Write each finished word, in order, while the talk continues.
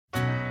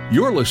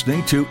You're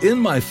listening to In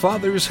My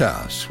Father's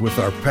House with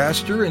our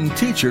pastor and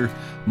teacher,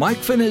 Mike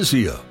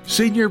Finizio,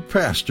 Senior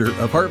Pastor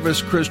of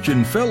Harvest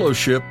Christian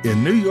Fellowship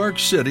in New York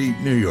City,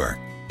 New York.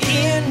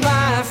 In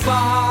my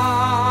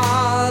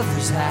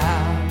Father's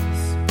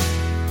house,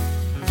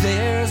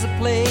 there's a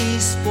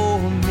place for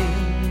me.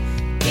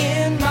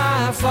 In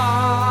my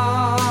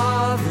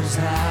Father's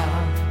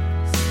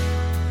house,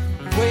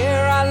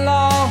 where I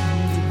long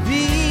to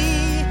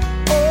be.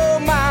 Oh,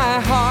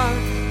 my heart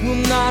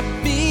will not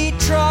be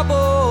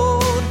troubled.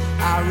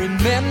 I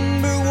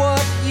remember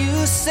what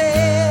you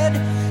said.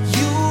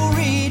 You'll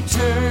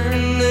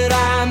return that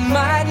I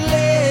might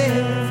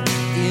live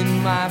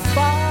in my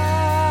Father's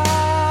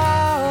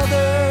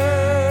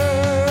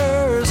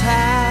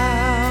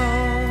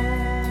house.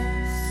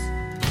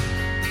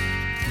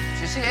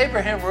 You see,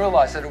 Abraham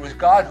realized that it was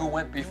God who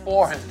went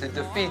before him to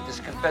defeat this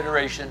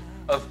confederation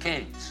of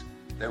kings.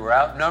 They were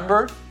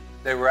outnumbered,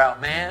 they were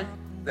outmanned,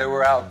 they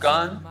were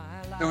outgunned.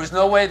 There was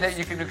no way that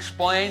you can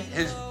explain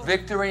his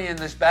victory in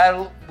this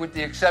battle with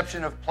the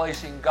exception of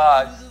placing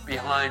God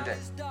behind it.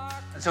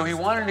 And so he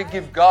wanted to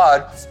give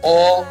God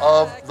all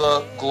of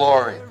the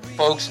glory.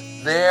 Folks,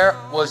 there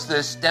was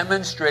this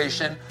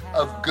demonstration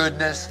of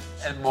goodness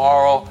and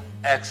moral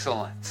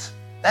excellence.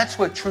 That's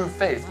what true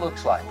faith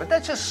looks like. But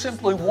that's just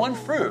simply one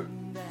fruit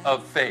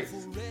of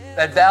faith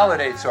that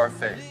validates our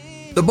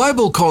faith. The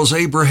Bible calls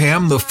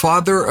Abraham the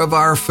father of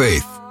our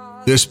faith.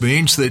 This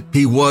means that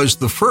he was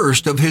the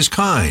first of his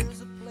kind.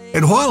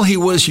 And while he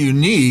was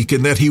unique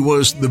in that he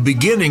was the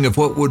beginning of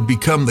what would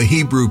become the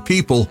Hebrew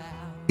people,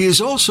 he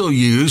is also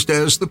used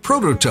as the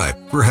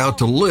prototype for how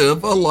to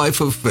live a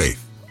life of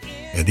faith.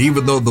 And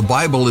even though the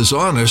Bible is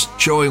honest,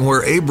 showing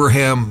where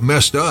Abraham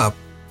messed up,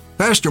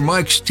 Pastor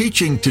Mike's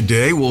teaching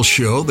today will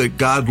show that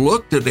God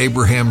looked at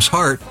Abraham's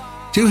heart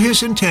to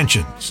his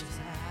intentions.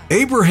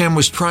 Abraham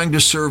was trying to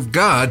serve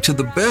God to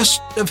the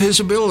best of his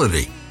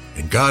ability,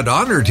 and God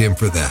honored him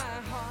for that.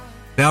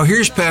 Now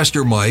here's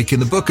Pastor Mike in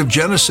the book of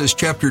Genesis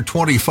chapter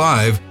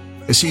 25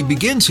 as he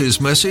begins his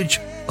message,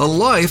 A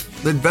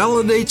Life That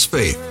Validates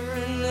Faith.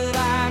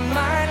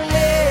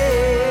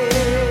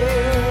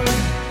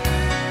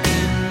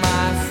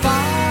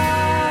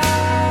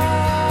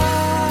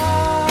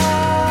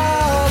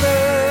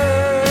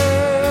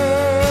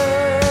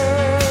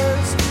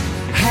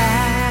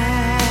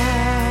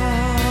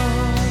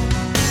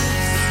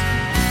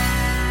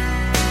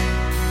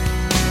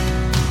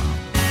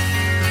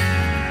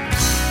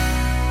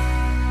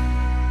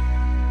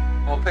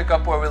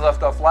 Up where we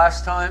left off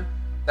last time.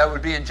 That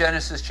would be in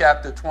Genesis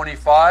chapter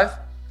 25.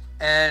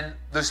 And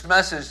this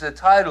message, the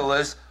title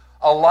is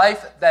A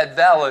Life That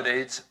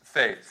Validates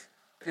Faith.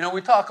 You know, we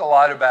talk a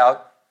lot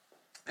about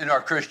in our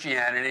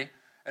Christianity,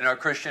 in our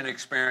Christian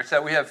experience,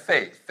 that we have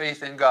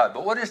faith in God.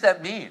 But what does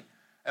that mean?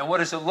 And what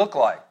does it look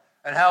like?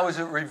 And how is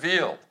it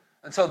revealed?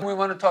 And so we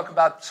want to talk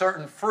about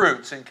certain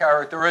fruits and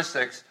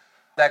characteristics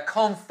that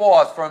come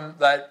forth from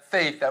that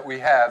faith that we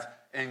have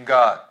in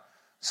God.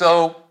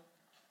 So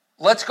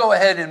let's go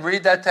ahead and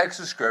read that text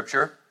of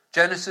Scripture,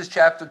 Genesis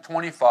chapter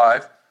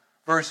 25,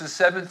 verses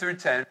 7 through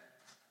 10.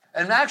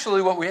 And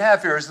actually what we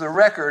have here is the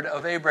record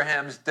of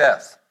Abraham's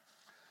death.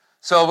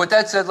 So with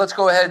that said, let's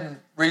go ahead and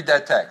read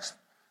that text.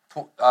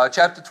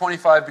 Chapter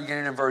 25,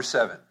 beginning in verse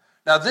 7.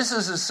 Now this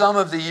is the sum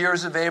of the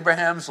years of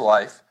Abraham's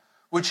life,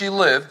 which he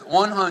lived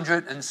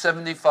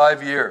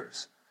 175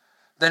 years.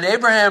 Then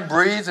Abraham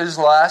breathed his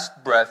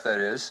last breath, that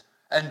is,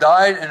 and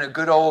died in a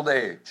good old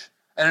age.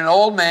 And an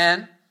old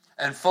man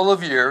and full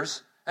of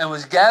years, and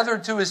was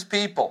gathered to his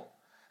people.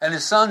 And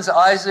his sons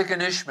Isaac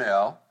and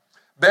Ishmael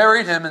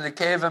buried him in the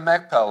cave of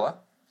Machpelah,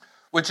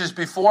 which is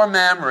before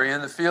Mamre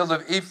in the field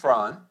of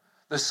Ephron,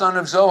 the son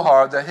of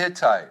Zohar the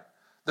Hittite,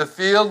 the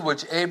field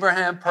which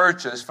Abraham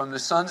purchased from the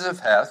sons of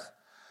Heth.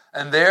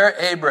 And there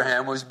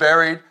Abraham was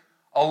buried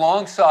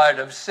alongside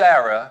of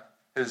Sarah,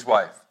 his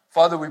wife.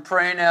 Father, we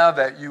pray now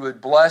that you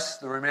would bless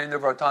the remainder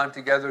of our time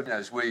together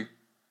as we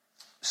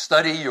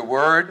study your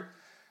word.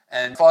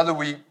 And Father,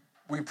 we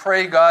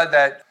pray, God,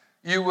 that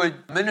you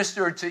would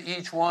minister to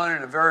each one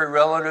in a very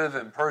relative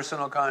and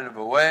personal kind of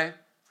a way.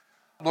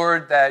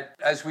 Lord, that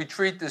as we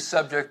treat this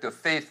subject of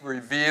faith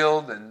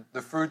revealed and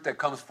the fruit that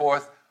comes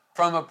forth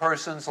from a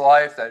person's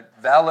life that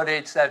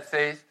validates that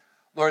faith,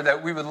 Lord,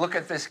 that we would look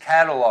at this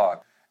catalog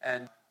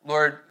and,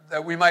 Lord,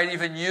 that we might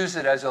even use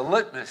it as a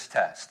litmus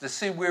test to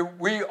see where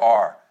we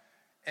are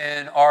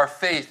in our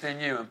faith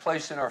in you and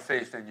placing our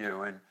faith in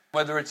you, and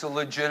whether it's a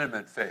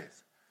legitimate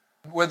faith,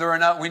 whether or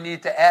not we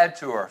need to add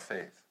to our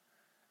faith.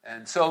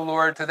 And so,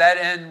 Lord, to that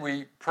end,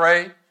 we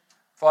pray.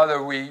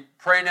 Father, we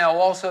pray now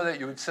also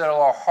that you would settle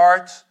our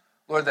hearts.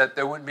 Lord, that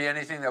there wouldn't be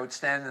anything that would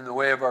stand in the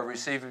way of our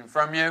receiving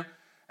from you.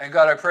 And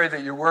God, I pray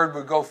that your word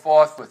would go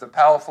forth with a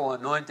powerful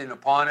anointing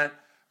upon it.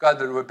 God,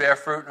 that it would bear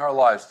fruit in our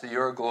lives to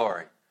your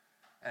glory.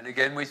 And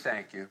again, we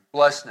thank you.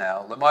 Bless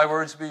now. Let my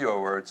words be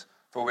your words,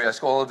 for we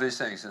ask all of these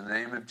things in the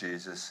name of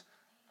Jesus.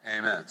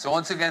 Amen. So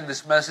once again,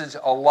 this message,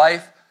 a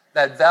life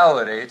that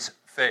validates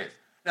faith.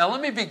 Now, let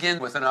me begin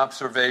with an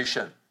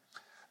observation.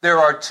 There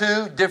are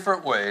two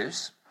different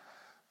ways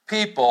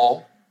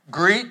people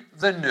greet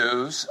the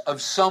news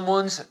of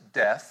someone's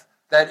death,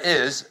 that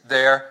is,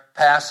 their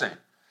passing.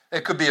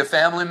 It could be a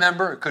family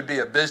member, it could be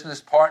a business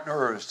partner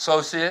or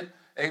associate.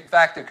 In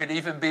fact, it could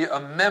even be a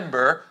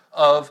member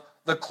of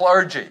the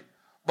clergy.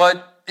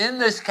 But in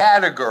this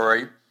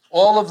category,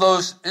 all of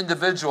those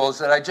individuals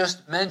that I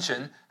just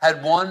mentioned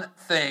had one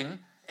thing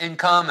in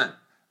common.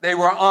 They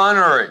were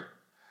honorary.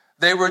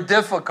 They were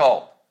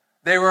difficult.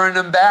 They were an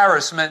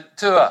embarrassment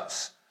to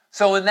us.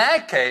 So in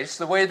that case,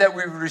 the way that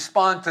we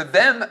respond to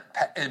them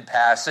in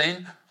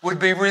passing would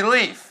be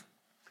relief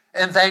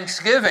and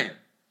thanksgiving.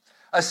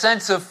 A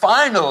sense of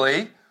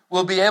finally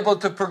we'll be able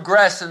to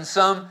progress in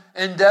some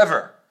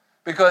endeavor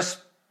because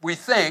we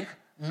think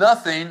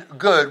nothing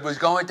good was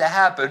going to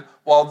happen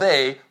while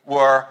they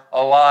were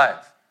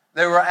alive.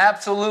 They were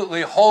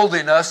absolutely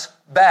holding us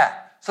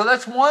back. So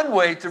that's one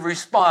way to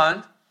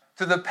respond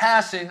to the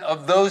passing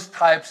of those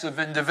types of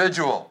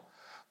individual.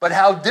 But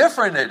how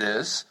different it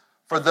is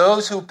for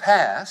those who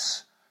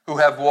pass, who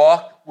have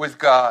walked with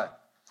God,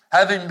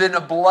 having been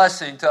a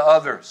blessing to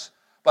others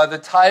by the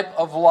type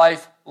of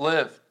life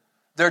lived,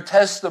 their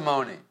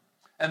testimony,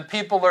 and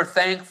people are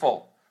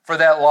thankful for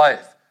that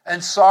life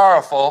and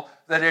sorrowful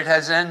that it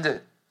has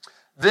ended.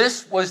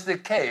 This was the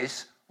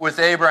case with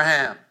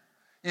Abraham.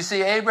 You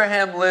see,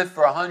 Abraham lived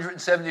for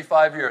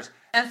 175 years.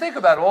 And think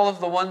about all of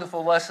the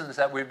wonderful lessons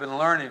that we've been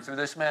learning through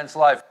this man's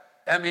life.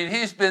 I mean,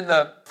 he's been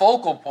the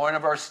focal point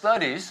of our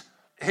studies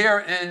here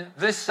in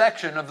this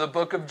section of the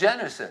book of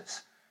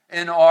Genesis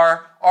in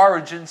our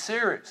Origin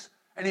series.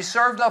 And he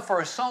served up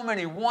for us so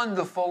many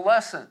wonderful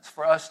lessons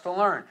for us to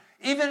learn,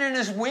 even in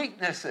his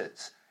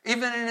weaknesses,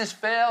 even in his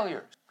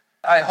failures.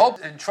 I hope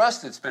and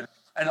trust it's been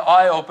an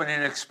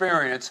eye-opening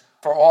experience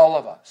for all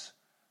of us.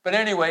 But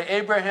anyway,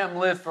 Abraham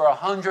lived for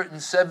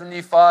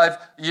 175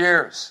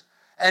 years,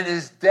 and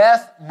his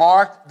death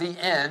marked the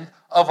end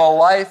of a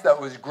life that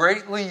was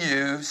greatly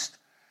used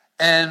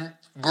and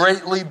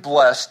greatly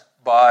blessed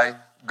by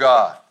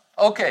God.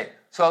 Okay,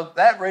 so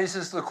that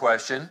raises the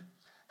question,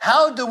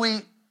 how do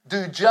we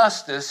do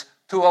justice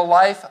to a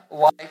life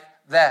like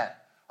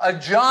that? A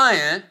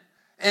giant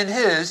in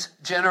his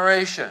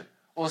generation.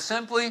 Well,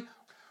 simply,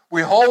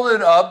 we hold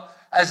it up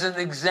as an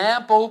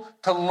example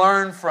to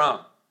learn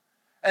from.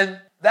 And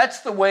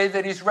that's the way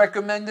that he's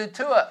recommended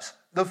to us,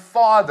 the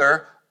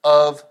father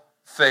of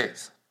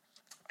faith.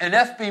 In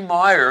F.B.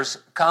 Meyer's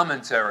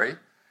commentary,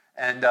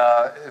 and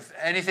if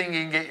anything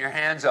you can get your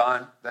hands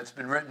on that's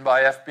been written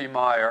by F.B.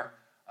 Meyer,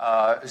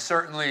 is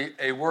certainly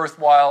a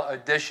worthwhile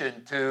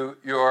addition to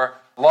your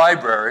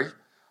library.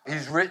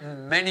 He's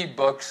written many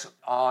books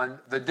on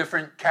the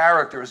different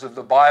characters of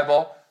the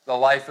Bible, the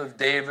life of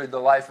David, the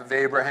life of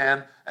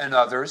Abraham, and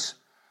others.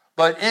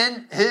 But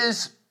in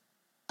his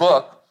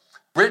book,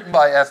 written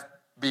by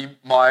F.B.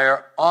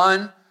 Meyer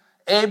on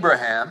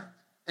Abraham,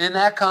 in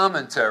that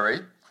commentary,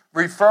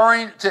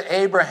 referring to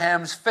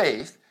Abraham's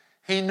faith,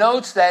 he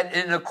notes that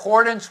in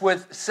accordance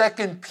with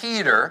 2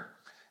 Peter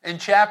in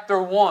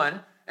chapter 1,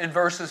 in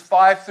verses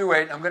 5 through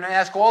 8, I'm going to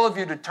ask all of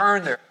you to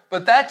turn there,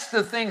 but that's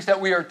the things that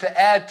we are to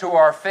add to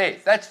our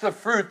faith. That's the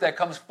fruit that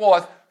comes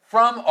forth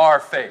from our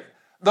faith.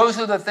 Those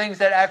are the things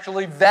that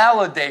actually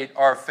validate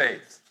our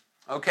faith,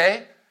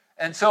 okay?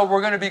 And so we're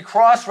going to be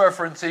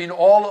cross-referencing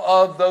all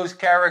of those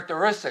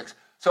characteristics.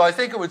 So I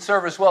think it would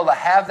serve us well to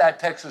have that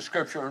text of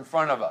Scripture in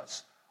front of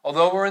us,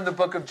 although we're in the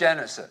book of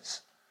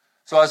Genesis.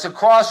 So as a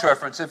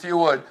cross-reference, if you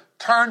would,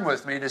 turn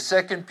with me to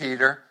 2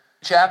 Peter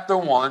chapter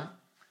 1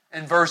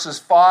 in verses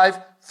 5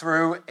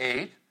 through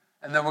 8,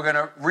 and then we're going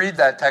to read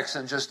that text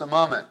in just a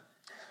moment.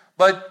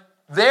 But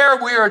there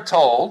we are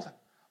told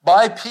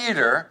by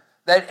Peter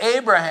that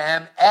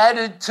Abraham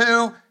added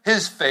to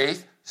his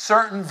faith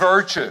certain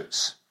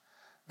virtues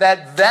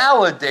that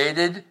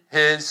validated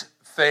his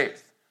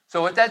faith.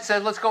 So with that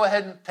said, let's go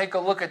ahead and take a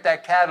look at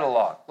that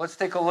catalog. Let's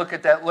take a look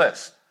at that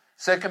list.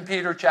 2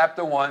 Peter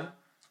chapter 1,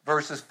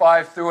 verses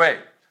 5 through 8.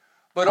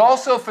 But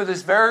also for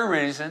this very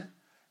reason,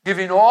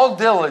 giving all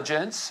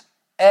diligence,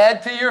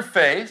 add to your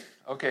faith.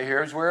 Okay,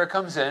 here's where it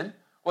comes in.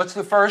 What's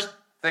the first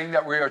thing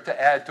that we are to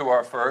add to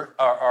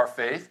our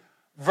faith?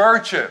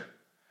 Virtue.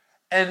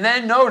 And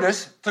then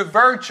notice, to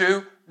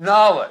virtue,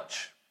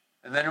 knowledge.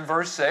 And then in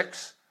verse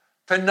 6,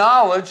 to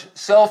knowledge,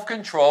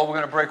 self-control. We're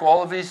going to break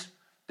all of these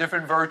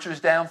different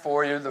virtues down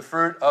for you, the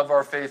fruit of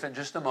our faith in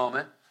just a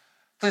moment.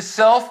 To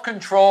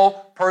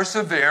self-control,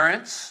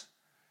 perseverance.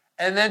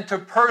 And then to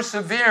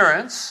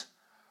perseverance,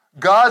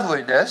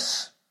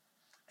 godliness.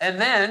 And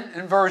then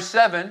in verse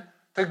 7,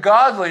 to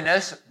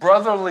godliness,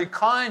 brotherly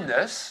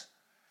kindness.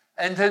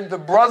 And then to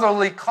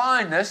brotherly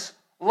kindness,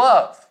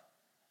 love.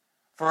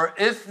 For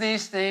if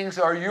these things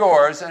are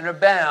yours and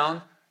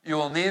abound, you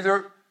will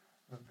neither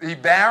be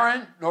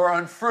barren nor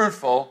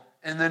unfruitful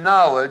in the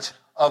knowledge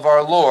of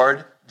our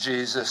Lord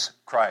Jesus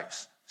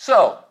Christ.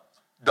 So,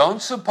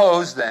 don't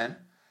suppose then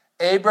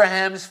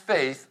Abraham's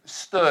faith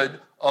stood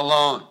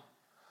alone.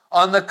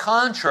 On the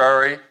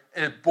contrary,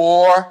 it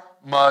bore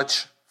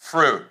much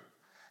fruit.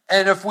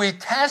 And if we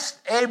test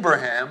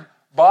Abraham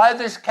by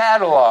this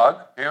catalog,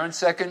 here in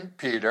 2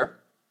 Peter,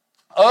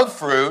 of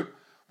fruit,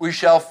 we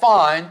shall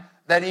find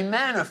that he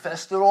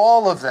manifested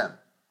all of them.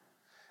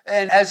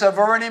 And as I've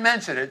already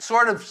mentioned, it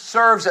sort of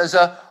serves as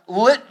a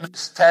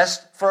litmus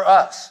test for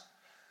us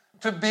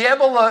to be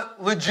able to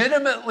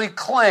legitimately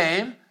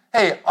claim,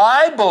 hey,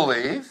 I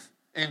believe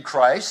in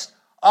Christ,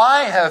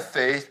 I have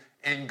faith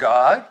in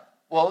God.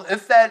 Well,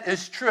 if that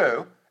is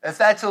true, if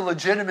that's a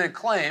legitimate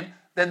claim,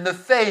 then the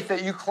faith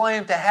that you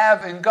claim to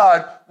have in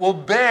God will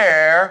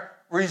bear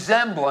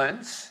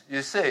resemblance,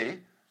 you see,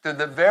 to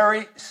the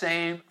very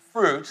same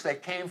fruits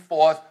that came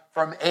forth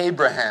from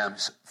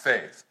Abraham's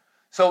faith.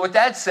 So with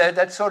that said,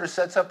 that sort of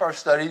sets up our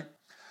study.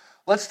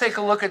 Let's take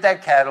a look at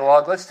that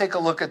catalog. Let's take a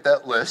look at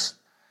that list.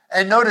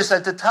 And notice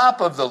at the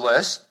top of the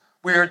list,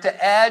 we are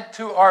to add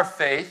to our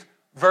faith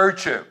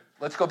virtue.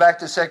 Let's go back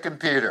to 2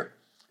 Peter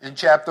in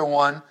chapter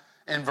 1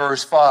 in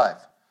verse 5.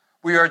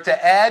 We are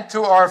to add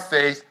to our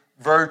faith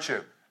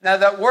virtue. Now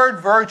that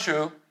word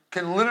virtue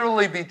can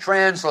literally be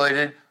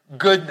translated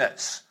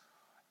goodness.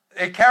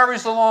 It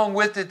carries along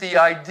with it the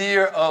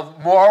idea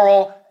of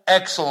moral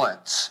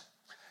excellence.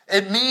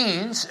 It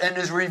means and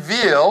is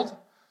revealed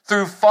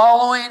through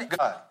following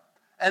God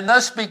and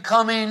thus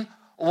becoming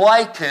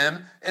like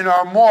him in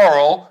our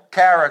moral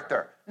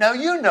character. Now,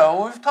 you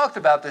know, we've talked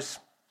about this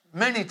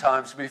many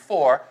times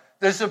before,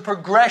 there's a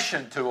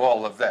progression to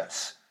all of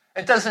this.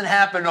 It doesn't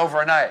happen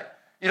overnight.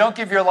 You don't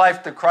give your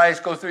life to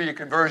Christ, go through your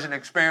conversion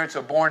experience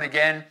of born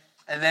again,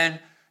 and then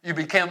you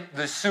become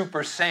the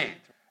super saint.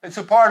 It's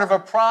a part of a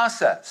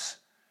process.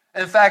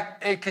 In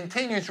fact, it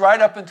continues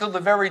right up until the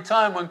very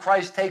time when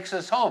Christ takes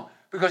us home,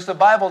 because the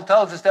Bible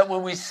tells us that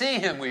when we see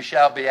him, we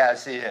shall be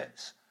as he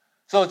is.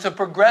 So it's a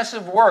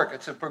progressive work.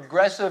 It's a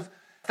progressive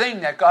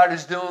thing that God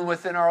is doing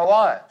within our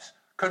lives,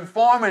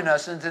 conforming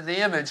us into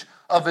the image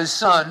of his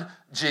Son,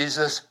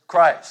 Jesus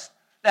Christ.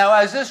 Now,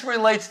 as this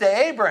relates to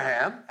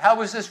Abraham, how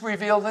was this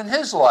revealed in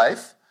his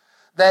life?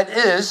 That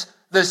is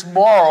this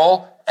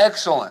moral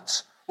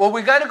excellence. Well,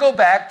 we got to go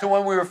back to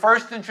when we were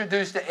first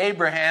introduced to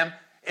Abraham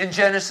in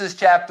Genesis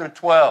chapter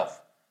 12.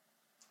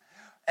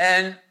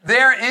 And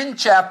there in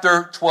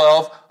chapter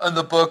 12 in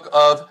the book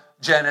of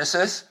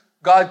Genesis,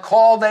 God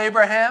called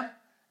Abraham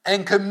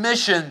and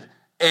commissioned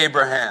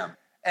Abraham.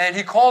 And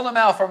he called him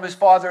out from his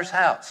father's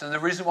house. And the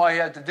reason why he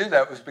had to do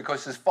that was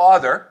because his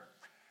father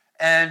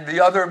and the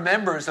other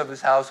members of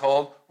his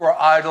household were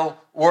idol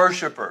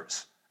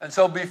worshipers. And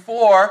so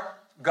before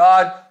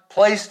God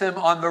placed him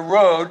on the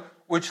road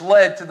which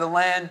led to the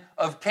land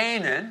of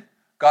Canaan,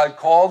 God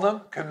called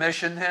him,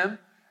 commissioned him,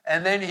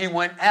 and then he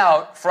went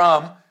out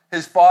from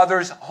his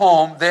father's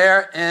home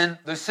there in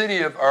the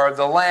city of, or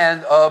the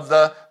land of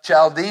the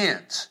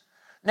Chaldeans.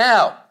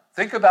 Now,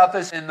 think about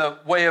this in the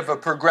way of a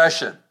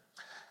progression.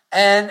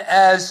 And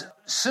as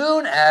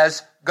soon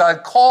as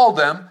God called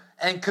him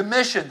and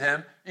commissioned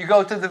him, you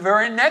go to the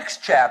very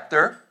next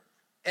chapter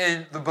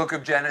in the book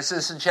of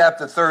Genesis, in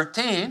chapter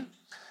 13,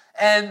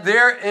 and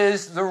there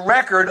is the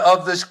record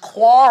of this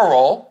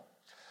quarrel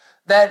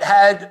that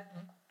had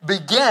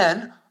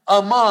begun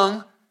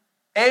among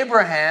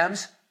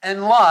Abraham's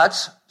and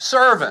Lot's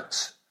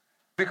servants,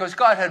 because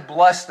God had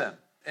blessed them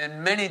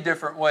in many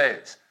different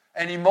ways,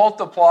 and he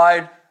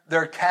multiplied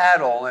their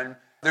cattle and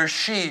their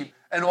sheep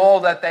and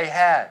all that they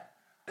had.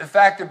 In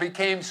fact, it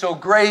became so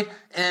great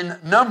in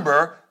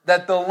number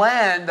that the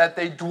land that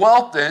they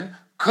dwelt in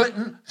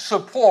couldn't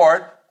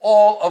support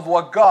all of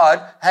what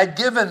God had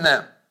given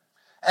them.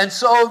 And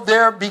so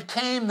there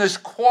became this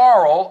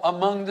quarrel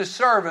among the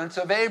servants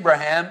of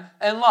Abraham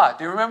and Lot.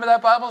 Do you remember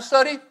that Bible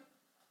study?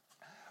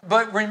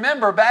 But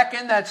remember, back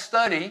in that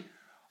study,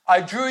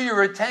 I drew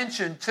your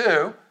attention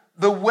to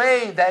the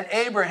way that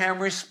Abraham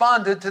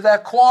responded to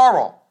that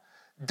quarrel,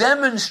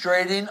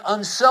 demonstrating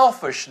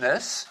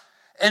unselfishness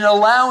in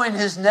allowing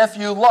his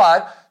nephew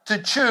Lot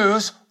to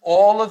choose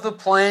all of the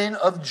plain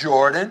of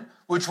Jordan,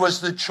 which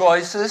was the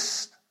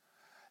choicest.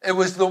 It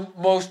was the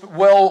most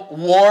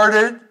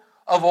well-warded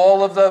of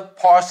all of the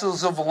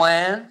parcels of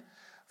land.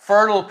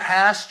 Fertile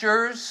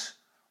pastures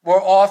were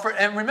offered.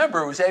 And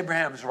remember, it was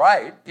Abraham's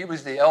right. He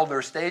was the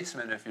elder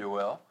statesman, if you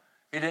will.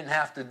 He didn't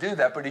have to do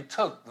that, but he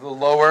took the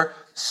lower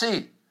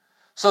seat.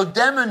 So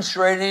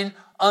demonstrating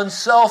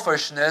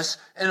unselfishness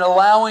in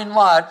allowing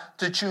Lot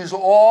to choose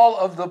all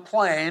of the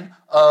plain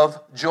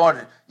of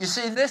Jordan. You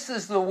see, this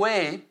is the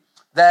way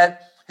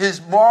that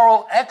his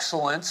moral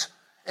excellence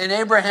in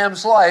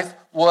Abraham's life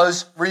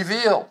was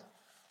revealed.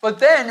 But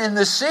then in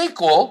the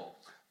sequel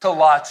to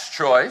Lot's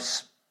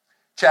choice,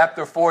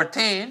 chapter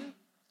 14,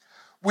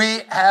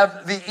 we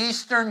have the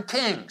Eastern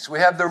kings. We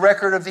have the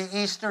record of the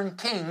Eastern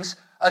kings'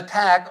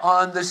 attack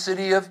on the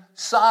city of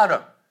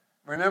Sodom.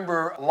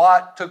 Remember,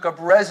 Lot took up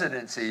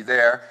residency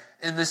there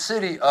in the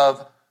city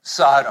of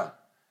Sodom.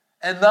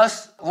 And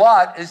thus,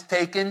 Lot is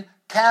taken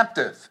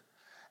captive.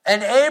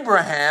 And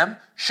Abraham,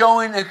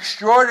 showing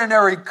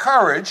extraordinary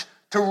courage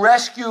to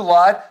rescue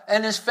Lot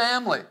and his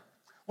family.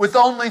 With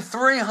only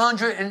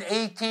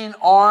 318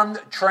 armed,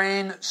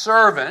 trained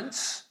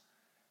servants,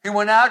 he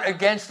went out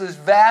against this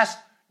vast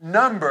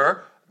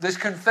number, this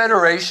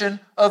confederation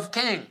of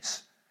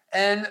kings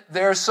and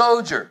their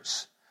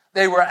soldiers.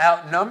 They were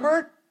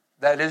outnumbered,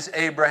 that is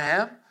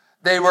Abraham.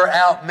 They were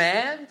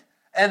outmanned,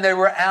 and they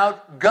were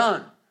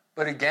outgunned.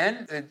 But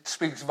again, it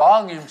speaks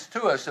volumes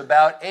to us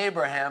about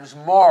Abraham's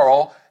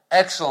moral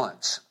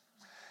excellence.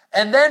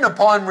 And then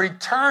upon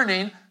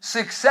returning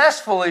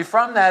successfully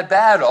from that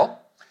battle,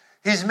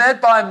 he's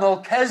met by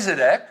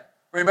Melchizedek,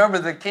 remember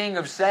the king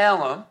of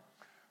Salem,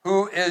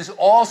 who is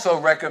also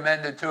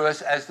recommended to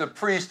us as the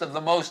priest of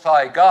the Most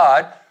High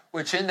God,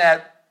 which in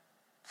that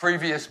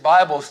previous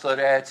Bible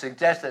study I had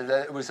suggested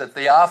that it was a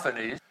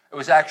theophany. It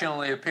was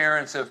actually the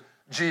appearance of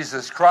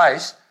Jesus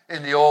Christ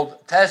in the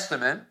Old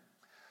Testament.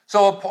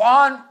 So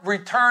upon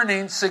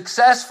returning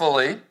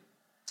successfully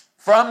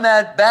from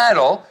that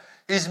battle,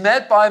 he's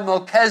met by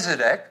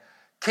Melchizedek,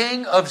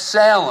 king of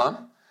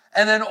Salem,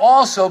 and then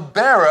also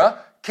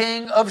Bera,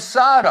 king of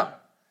Sodom,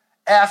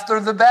 after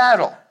the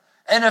battle.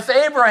 And if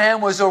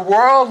Abraham was a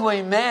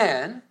worldly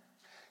man,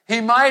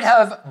 he might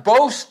have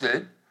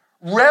boasted,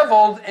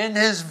 reveled in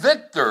his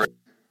victory,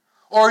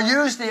 or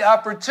used the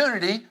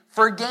opportunity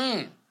for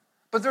gain.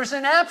 But there's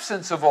an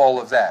absence of all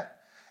of that.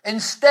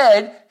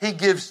 Instead, he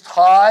gives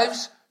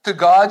tithes to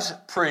God's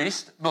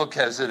priest,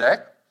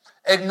 Melchizedek,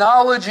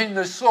 acknowledging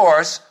the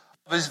source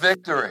of his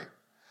victory.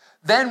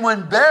 Then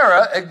when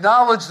Bera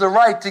acknowledged the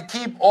right to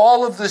keep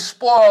all of the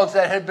spoils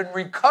that had been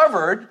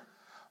recovered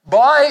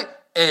by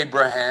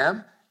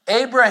Abraham,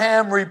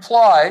 Abraham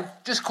replied,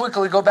 just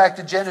quickly go back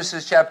to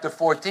Genesis chapter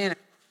 14.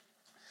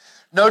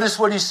 Notice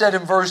what he said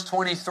in verse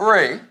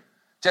 23,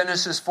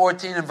 Genesis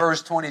 14 and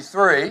verse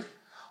 23,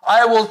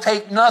 I will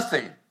take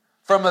nothing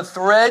from a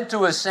thread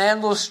to a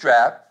sandal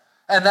strap,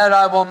 and that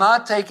I will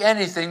not take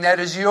anything that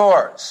is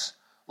yours,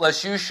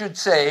 lest you should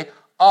say,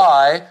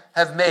 I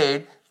have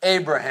made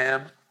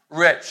Abraham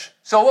rich.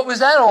 So what was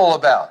that all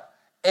about?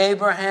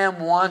 Abraham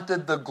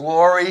wanted the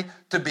glory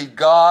to be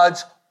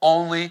God's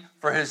only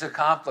for his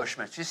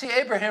accomplishments. You see,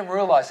 Abraham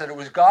realized that it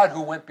was God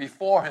who went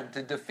before him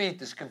to defeat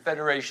this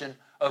confederation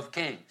of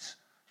kings.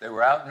 They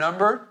were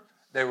outnumbered,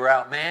 they were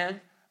outmanned,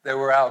 they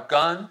were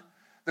outgunned.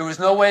 There was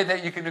no way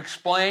that you can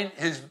explain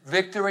his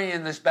victory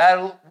in this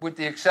battle with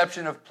the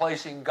exception of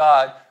placing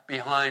God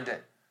behind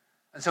it.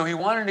 And so he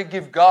wanted to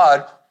give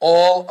God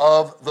all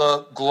of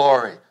the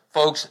glory.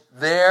 Folks,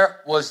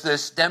 there was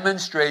this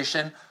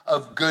demonstration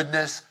of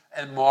goodness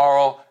and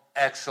moral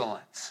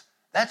excellence.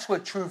 That's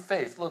what true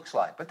faith looks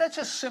like. But that's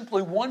just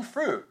simply one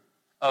fruit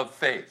of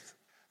faith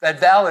that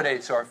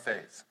validates our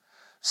faith.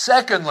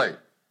 Secondly,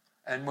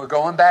 and we're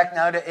going back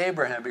now to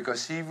Abraham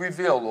because he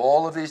revealed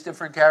all of these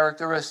different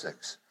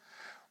characteristics.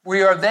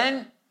 We are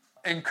then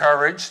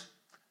encouraged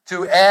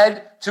to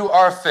add to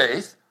our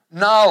faith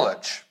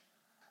knowledge.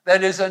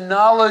 That is a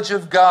knowledge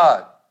of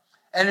God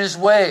and his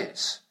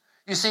ways.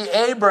 You see,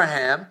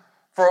 Abraham,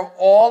 for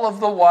all of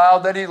the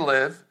while that he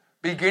lived,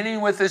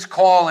 beginning with his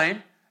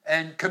calling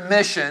and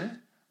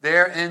commission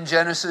there in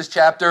Genesis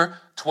chapter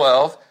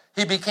 12,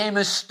 he became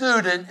a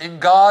student in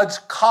God's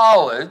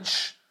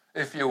college,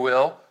 if you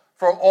will,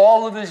 for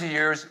all of his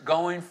years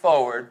going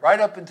forward,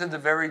 right up into the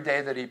very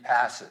day that he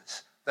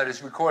passes. That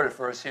is recorded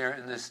for us here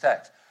in this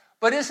text.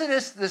 But isn't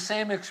this the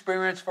same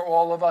experience for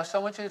all of us? I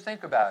want you to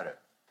think about it.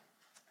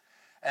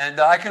 And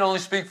I can only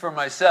speak for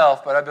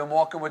myself, but I've been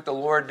walking with the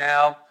Lord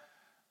now,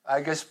 I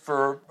guess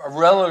for a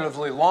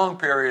relatively long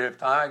period of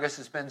time. I guess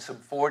it's been some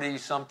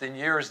 40-something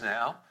years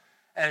now.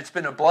 And it's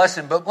been a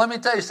blessing. But let me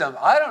tell you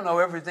something. I don't know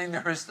everything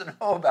there is to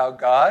know about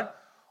God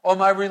or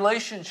my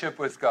relationship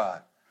with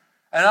God.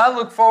 And I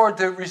look forward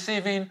to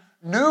receiving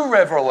new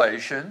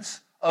revelations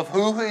of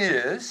who he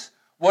is,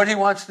 what he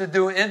wants to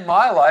do in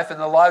my life and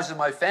the lives of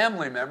my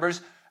family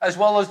members, as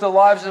well as the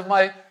lives of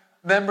my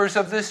members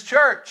of this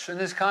church and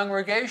this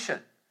congregation.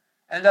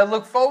 And I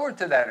look forward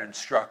to that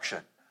instruction.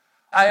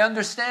 I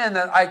understand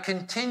that I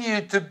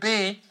continue to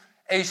be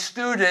a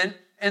student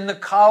in the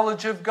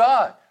college of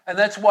God. And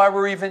that's why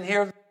we're even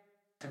here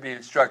to be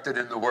instructed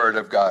in the Word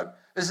of God.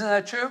 Isn't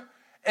that true?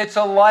 It's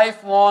a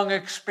lifelong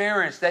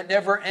experience that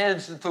never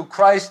ends until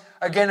Christ,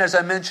 again, as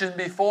I mentioned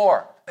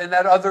before, in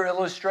that other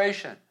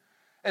illustration,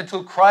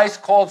 until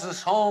Christ calls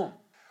us home.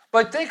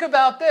 But think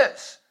about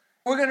this.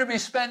 We're going to be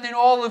spending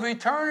all of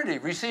eternity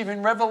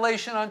receiving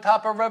revelation on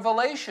top of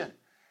revelation,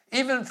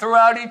 even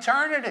throughout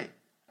eternity.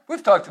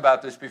 We've talked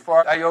about this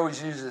before. I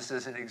always use this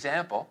as an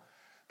example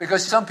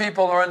because some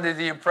people are under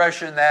the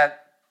impression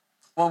that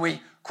when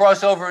we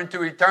cross over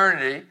into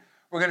eternity,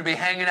 we're going to be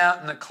hanging out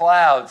in the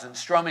clouds and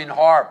strumming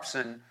harps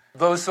and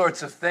those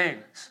sorts of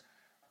things.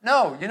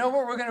 No, you know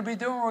what we're going to be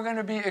doing? We're going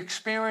to be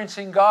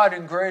experiencing God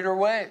in greater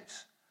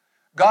ways.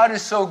 God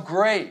is so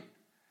great,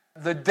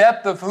 the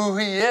depth of who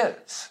he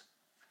is.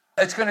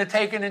 It's going to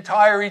take an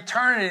entire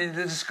eternity to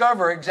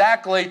discover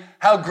exactly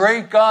how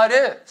great God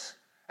is.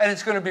 And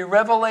it's going to be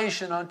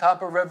revelation on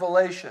top of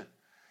revelation.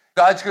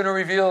 God's going to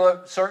reveal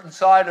a certain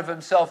side of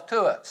himself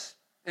to us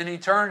in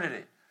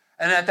eternity.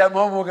 And at that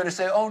moment, we're going to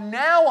say, oh,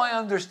 now I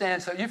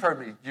understand. So you've heard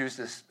me use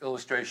this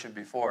illustration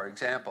before,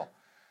 example.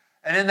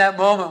 And in that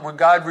moment, when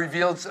God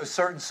reveals a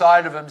certain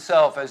side of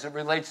himself as it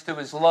relates to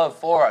his love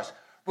for us,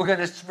 we're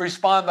going to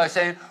respond by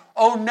saying,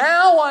 oh,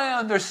 now I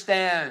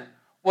understand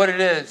what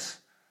it is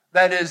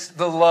that is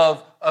the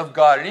love of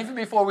God. And even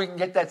before we can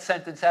get that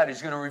sentence out,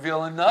 he's going to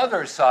reveal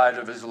another side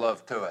of his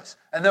love to us.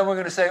 And then we're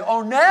going to say,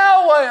 oh,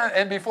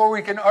 and before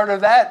we can utter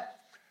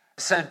that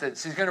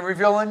sentence, he's going to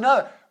reveal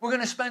another. We're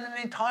going to spend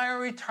an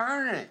entire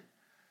eternity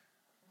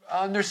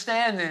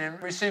understanding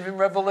and receiving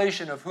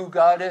revelation of who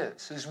God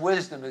is, his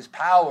wisdom, his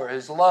power,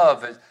 his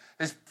love,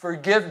 his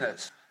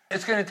forgiveness.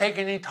 It's going to take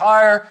an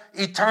entire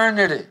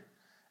eternity.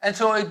 And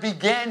so it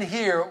began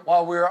here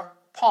while we're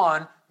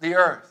upon the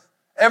earth.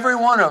 Every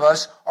one of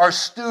us are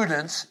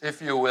students,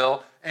 if you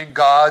will, in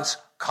God's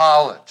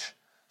college.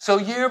 So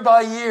year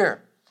by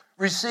year,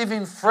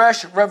 receiving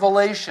fresh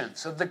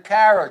revelations of the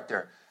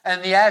character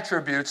and the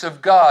attributes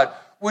of God,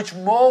 which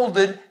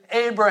molded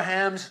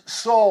Abraham's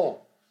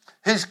soul,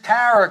 his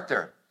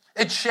character.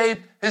 It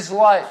shaped his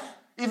life,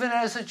 even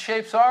as it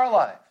shapes our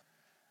life.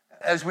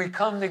 As we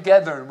come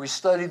together and we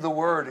study the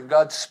Word and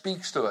God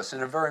speaks to us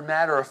in a very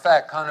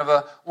matter-of-fact kind of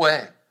a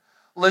way.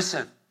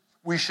 Listen,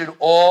 we should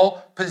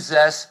all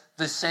possess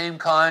the same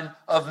kind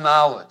of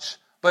knowledge.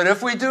 But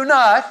if we do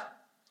not,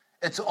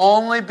 it's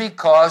only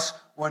because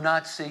we're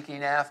not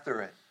seeking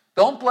after it.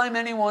 Don't blame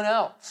anyone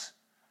else.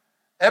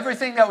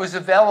 Everything that was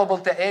available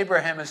to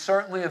Abraham is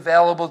certainly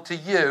available to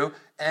you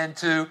and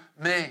to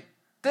me.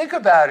 Think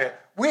about it.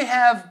 We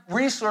have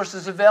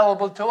resources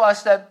available to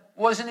us that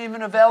wasn't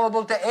even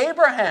available to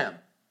Abraham.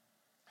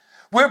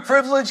 We're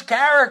privileged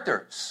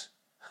characters.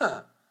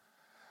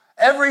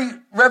 Every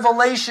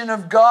revelation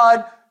of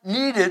God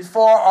needed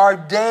for our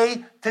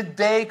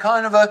day-to-day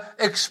kind of a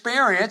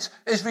experience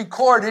is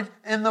recorded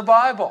in the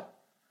Bible.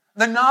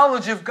 The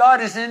knowledge of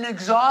God is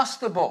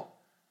inexhaustible,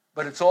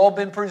 but it's all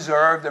been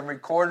preserved and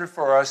recorded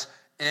for us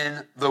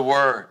in the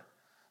Word.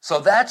 So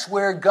that's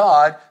where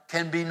God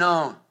can be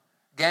known.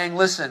 Gang,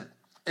 listen,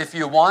 if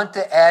you want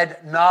to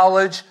add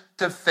knowledge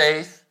to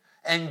faith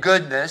and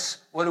goodness,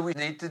 what do we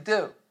need to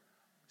do?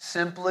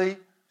 Simply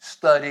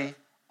study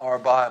our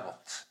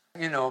Bibles.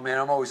 You know, man,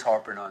 I'm always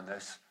harping on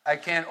this. I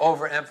can't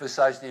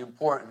overemphasize the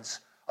importance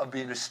of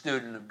being a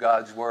student of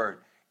God's Word.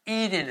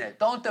 Eating it.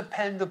 Don't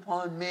depend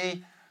upon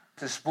me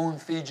to spoon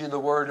feed you the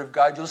Word of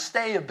God. You'll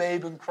stay a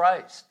babe in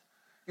Christ.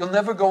 You'll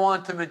never go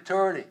on to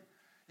maturity.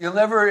 You'll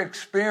never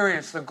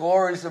experience the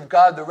glories of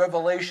God, the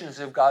revelations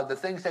of God, the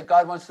things that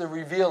God wants to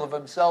reveal of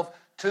himself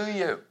to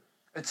you.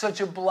 It's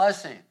such a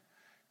blessing.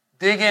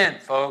 Dig in,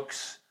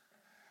 folks.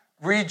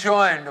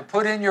 Rejoin, to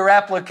put in your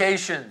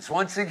applications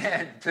once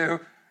again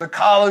to the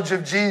College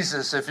of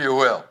Jesus, if you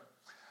will.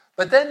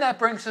 But then that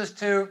brings us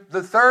to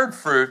the third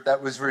fruit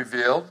that was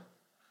revealed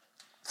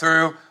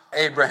through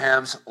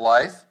Abraham's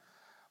life.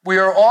 We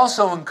are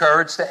also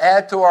encouraged to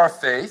add to our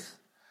faith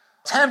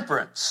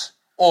temperance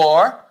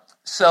or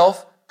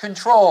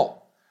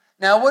self-control.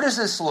 Now, what does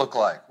this look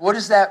like? What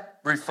does that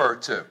refer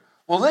to?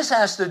 Well, this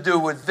has to do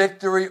with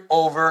victory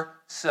over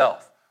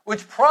self,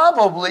 which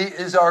probably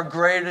is our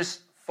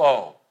greatest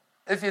foe,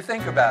 if you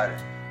think about it,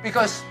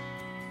 because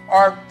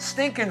our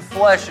stinking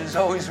flesh is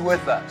always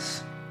with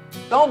us.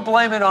 Don't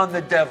blame it on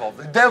the devil.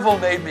 The devil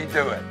made me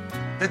do it.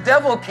 The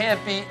devil can't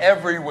be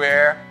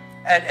everywhere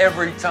at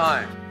every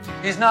time.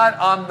 He's not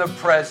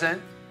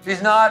omnipresent.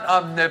 He's not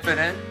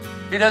omnipotent.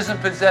 He doesn't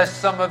possess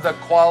some of the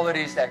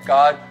qualities that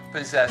God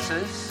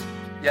possesses.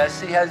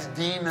 Yes, he has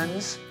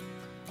demons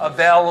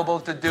available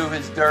to do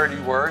his dirty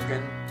work,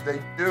 and they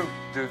do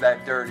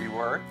that dirty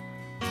work.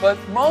 But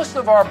most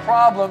of our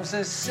problems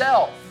is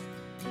self.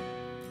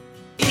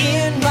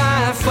 In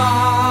my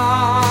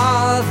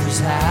Father's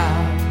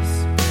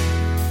house,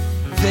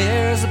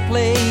 there's a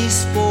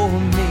place for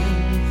me.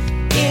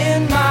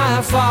 In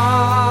my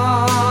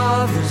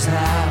Father's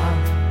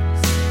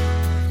house,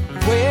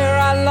 where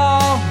I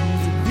long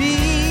to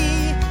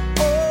be.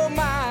 Oh,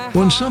 my.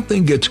 When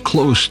something gets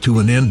close to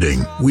an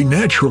ending, we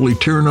naturally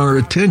turn our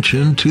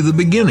attention to the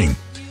beginning.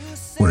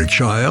 When a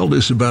child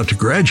is about to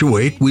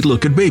graduate, we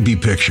look at baby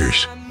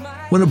pictures.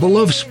 When a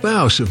beloved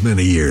spouse of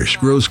many years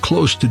grows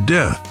close to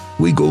death,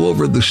 we go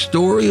over the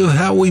story of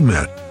how we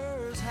met.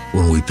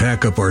 When we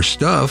pack up our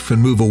stuff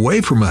and move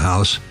away from a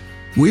house,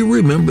 we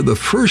remember the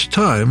first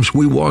times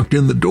we walked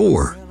in the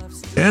door.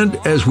 And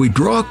as we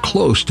draw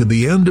close to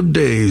the end of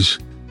days,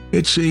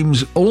 it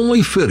seems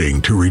only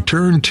fitting to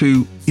return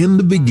to in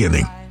the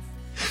beginning.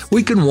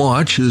 We can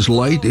watch as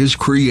light is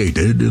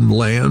created in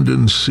land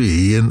and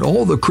sea and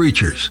all the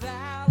creatures,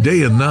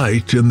 day and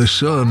night and the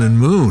sun and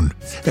moon.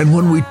 And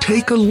when we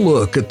take a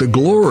look at the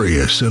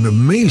glorious and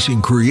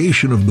amazing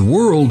creation of the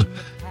world,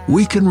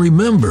 we can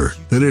remember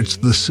that it's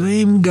the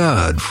same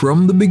God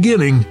from the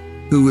beginning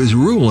who is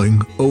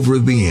ruling over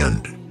the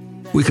end.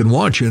 We can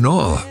watch in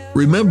awe,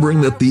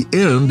 remembering that the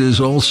end is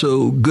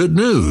also good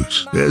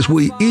news as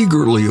we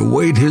eagerly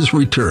await his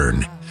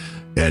return.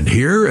 And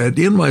here at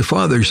In My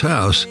Father's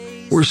House,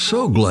 we're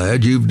so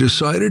glad you've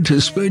decided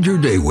to spend your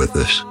day with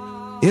us.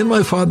 In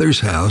My Father's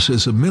House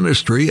is a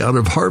ministry out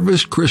of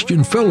Harvest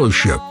Christian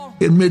Fellowship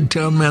in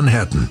Midtown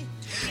Manhattan.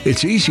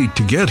 It's easy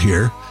to get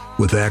here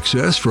with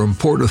access from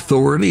Port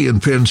Authority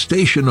and Penn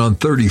Station on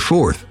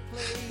 34th.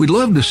 We'd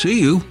love to see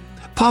you.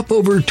 Pop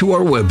over to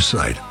our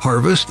website,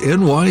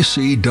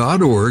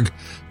 harvestnyc.org,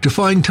 to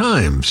find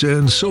times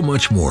and so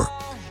much more.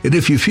 And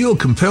if you feel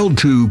compelled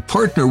to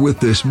partner with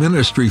this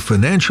ministry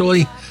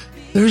financially,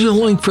 there's a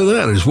link for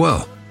that as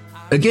well.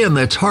 Again,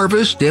 that's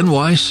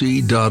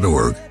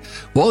harvestnyc.org.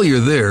 While you're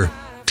there,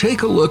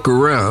 take a look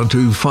around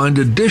to find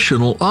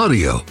additional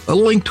audio, a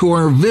link to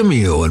our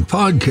Vimeo and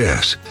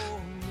podcasts.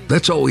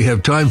 That's all we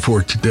have time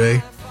for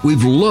today.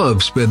 We've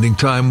loved spending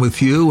time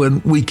with you,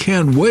 and we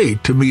can't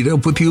wait to meet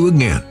up with you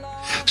again.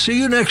 See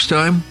you next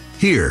time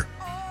here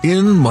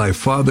in my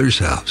Father's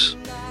house.